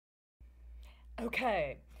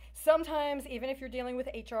Okay. Sometimes, even if you're dealing with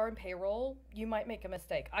HR and payroll, you might make a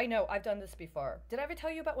mistake. I know, I've done this before. Did I ever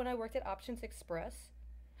tell you about when I worked at Options Express?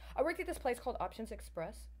 I worked at this place called Options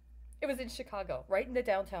Express. It was in Chicago, right in the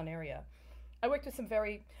downtown area. I worked with some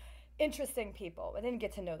very interesting people. I didn't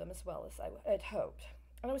get to know them as well as I had hoped.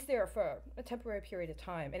 And I was there for a temporary period of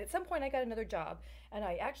time. And at some point, I got another job, and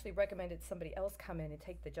I actually recommended somebody else come in and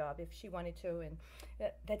take the job if she wanted to, and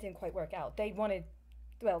that didn't quite work out. They wanted,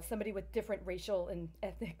 well, somebody with different racial and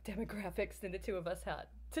ethnic demographics than the two of us had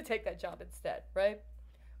to take that job instead, right?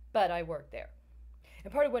 But I worked there.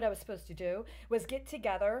 And part of what I was supposed to do was get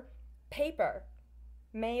together paper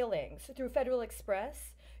mailings through Federal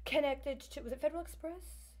Express connected to, was it Federal Express?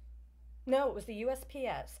 No, it was the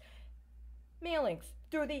USPS. Mailings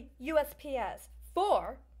through the USPS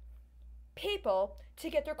for people to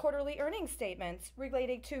get their quarterly earnings statements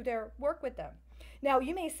relating to their work with them. Now,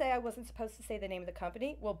 you may say I wasn't supposed to say the name of the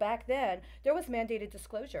company. Well, back then, there was mandated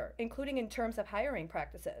disclosure, including in terms of hiring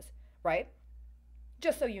practices, right?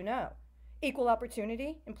 Just so you know. Equal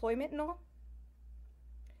opportunity, employment, and all.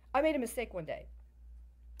 I made a mistake one day.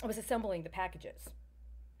 I was assembling the packages.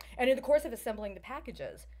 And in the course of assembling the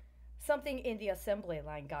packages, something in the assembly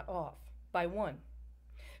line got off by one.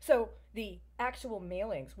 So the actual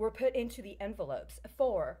mailings were put into the envelopes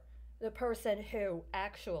for the person who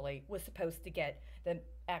actually was supposed to get the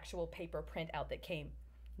actual paper printout that came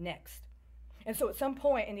next. And so at some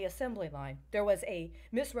point in the assembly line, there was a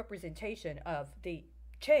misrepresentation of the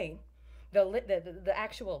chain, the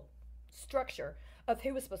actual structure of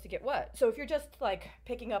who was supposed to get what. So if you're just like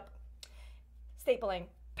picking up, stapling,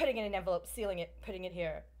 putting in an envelope, sealing it, putting it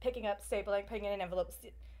here, picking up, stapling, putting in an envelope,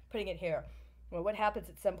 putting it here. Well, what happens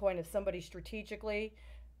at some point if somebody strategically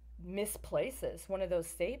misplaces one of those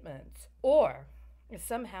statements, or if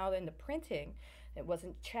somehow in the printing it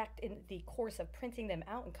wasn't checked in the course of printing them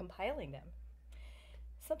out and compiling them,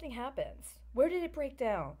 something happens. Where did it break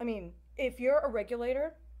down? I mean, if you're a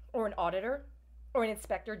regulator or an auditor or an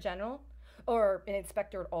inspector general or an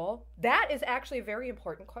inspector at all, that is actually a very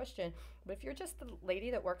important question. But if you're just the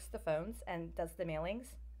lady that works the phones and does the mailings,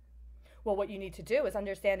 well, what you need to do is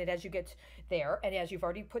understand it as you get there, and as you've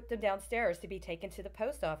already put them downstairs to be taken to the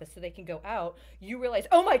post office so they can go out, you realize,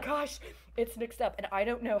 oh my gosh, it's mixed up. And I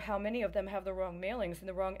don't know how many of them have the wrong mailings and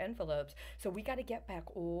the wrong envelopes. So we got to get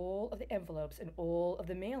back all of the envelopes and all of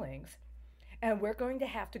the mailings. And we're going to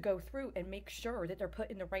have to go through and make sure that they're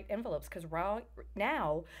put in the right envelopes, because right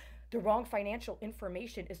now, the wrong financial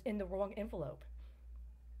information is in the wrong envelope.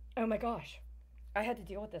 Oh my gosh, I had to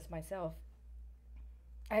deal with this myself.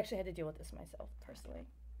 I actually had to deal with this myself, personally.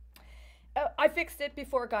 I fixed it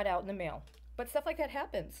before it got out in the mail. But stuff like that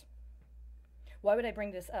happens. Why would I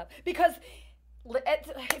bring this up? Because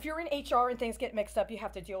if you're in HR and things get mixed up, you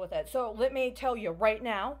have to deal with it. So let me tell you right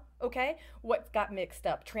now, okay, what got mixed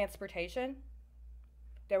up. Transportation.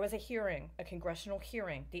 There was a hearing, a congressional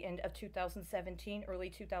hearing, the end of 2017, early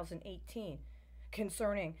 2018,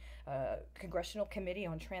 concerning a Congressional Committee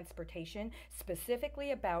on Transportation,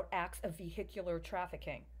 specifically about acts of vehicular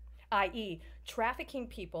trafficking, i.e., trafficking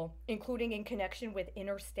people, including in connection with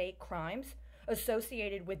interstate crimes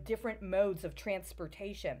associated with different modes of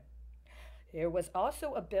transportation. There was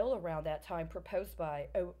also a bill around that time proposed by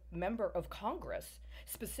a member of Congress,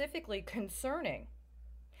 specifically concerning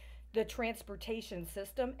the transportation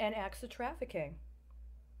system and acts of trafficking.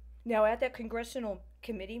 Now, at that Congressional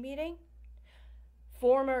Committee meeting,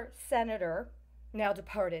 former Senator, now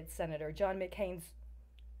departed Senator John McCain's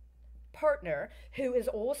partner, who is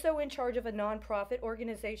also in charge of a nonprofit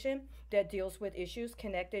organization that deals with issues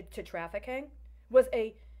connected to trafficking, was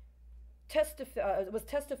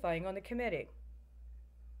testifying on the committee.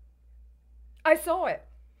 I saw it.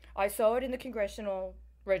 I saw it in the Congressional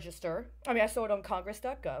Register. I saw it on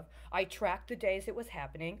Congress.gov. I tracked the days it was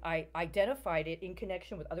happening. I identified it in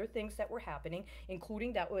connection with other things that were happening,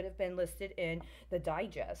 including that would have been listed in the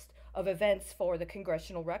digest of events for the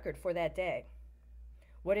congressional record for that day.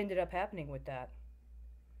 What ended up happening with that?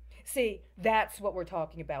 See, that's what we're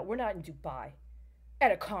talking about. We're not in Dubai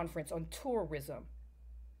at a conference on tourism.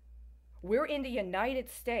 We're in the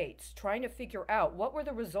United States trying to figure out what were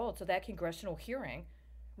the results of that congressional hearing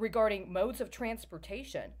regarding modes of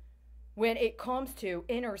transportation when it comes to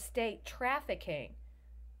interstate trafficking,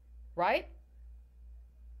 right?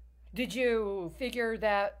 Did you figure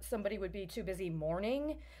that somebody would be too busy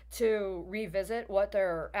mourning to revisit what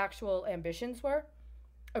their actual ambitions were?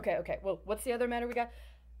 Okay. Well, what's the other matter we got?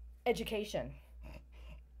 Education.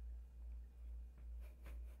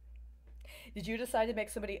 Did you decide to make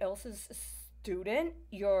somebody else's student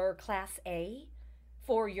your class A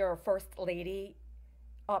for your first lady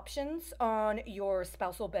options on your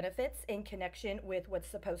spousal benefits in connection with what's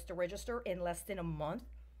supposed to register in less than a month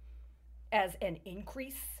as an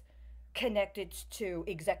increase connected to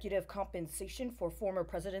executive compensation for former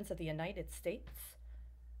presidents of the United States?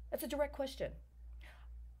 That's a direct question.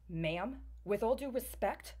 Ma'am, with all due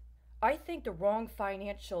respect, I think the wrong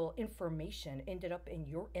financial information ended up in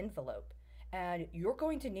your envelope, and you're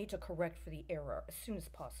going to need to correct for the error as soon as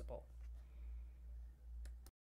possible.